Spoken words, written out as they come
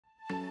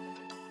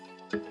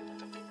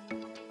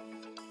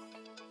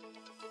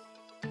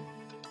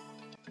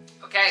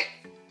Okay,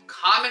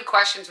 common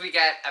questions we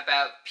get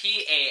about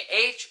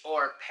PAH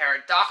or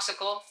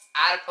Paradoxical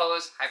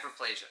Adipose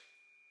Hyperplasia.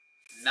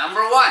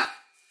 Number one,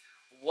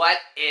 what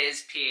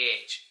is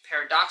PAH?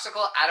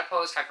 Paradoxical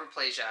Adipose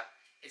Hyperplasia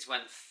is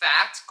when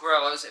fat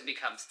grows and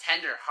becomes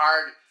tender,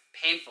 hard,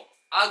 painful,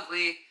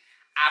 ugly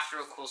after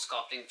a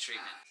CoolSculpting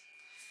treatment.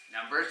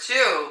 Number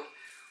two,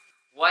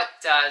 what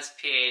does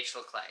PAH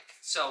look like?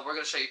 So we're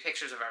going to show you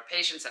pictures of our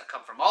patients that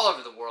come from all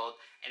over the world,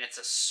 and it's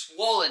a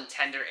swollen,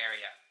 tender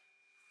area.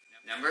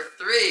 Number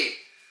three,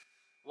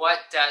 what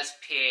does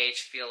PAH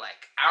feel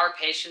like? Our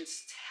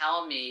patients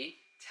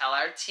tell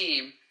our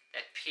team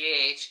that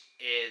PAH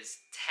is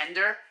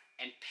tender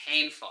and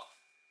painful.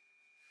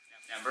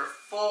 Number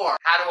four,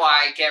 how do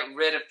I get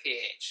rid of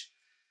PAH?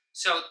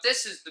 So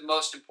this is the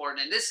most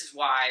important, and this is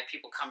why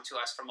people come to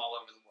us from all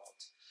over the world.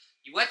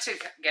 You went to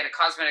get a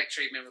cosmetic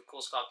treatment with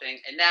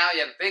CoolSculpting, and now you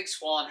have a big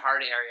swollen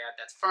hard area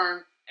that's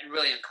firm and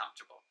really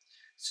uncomfortable.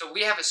 So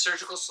we have a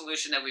surgical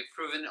solution that we've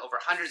proven over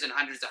hundreds and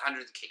hundreds and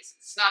hundreds of cases.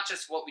 It's not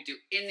just what we do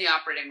in the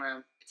operating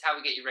room, it's how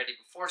we get you ready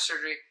before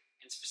surgery,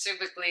 and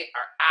specifically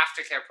our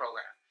aftercare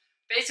program.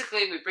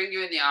 Basically, we bring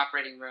you in the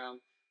operating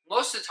room.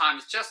 Most of the time,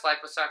 it's just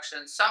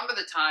liposuction. Some of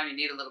the time, you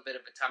need a little bit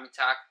of a tummy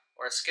tuck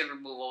or a skin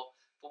removal.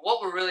 But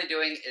what we're really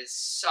doing is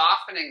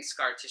softening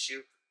scar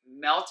tissue,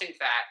 melting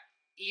fat,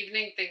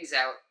 evening things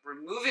out,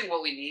 removing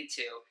what we need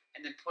to,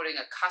 and then putting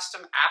a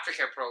custom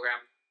aftercare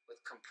program with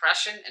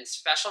compression and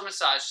special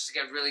massages to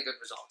get really good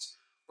results.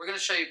 We're going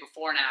to show you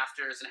before and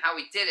afters and how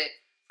we did it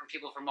from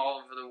people from all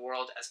over the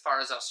world as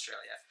far as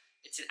Australia.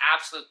 It's an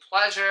absolute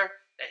pleasure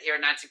that here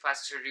at Neinstein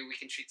Plastic Surgery we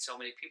can treat so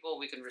many people.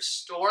 We can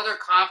restore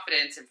their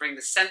confidence and bring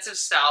the sense of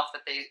self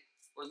that they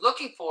were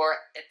looking for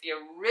at the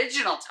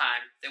original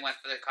time they went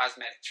for their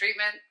cosmetic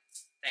treatment.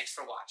 Thanks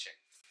for watching.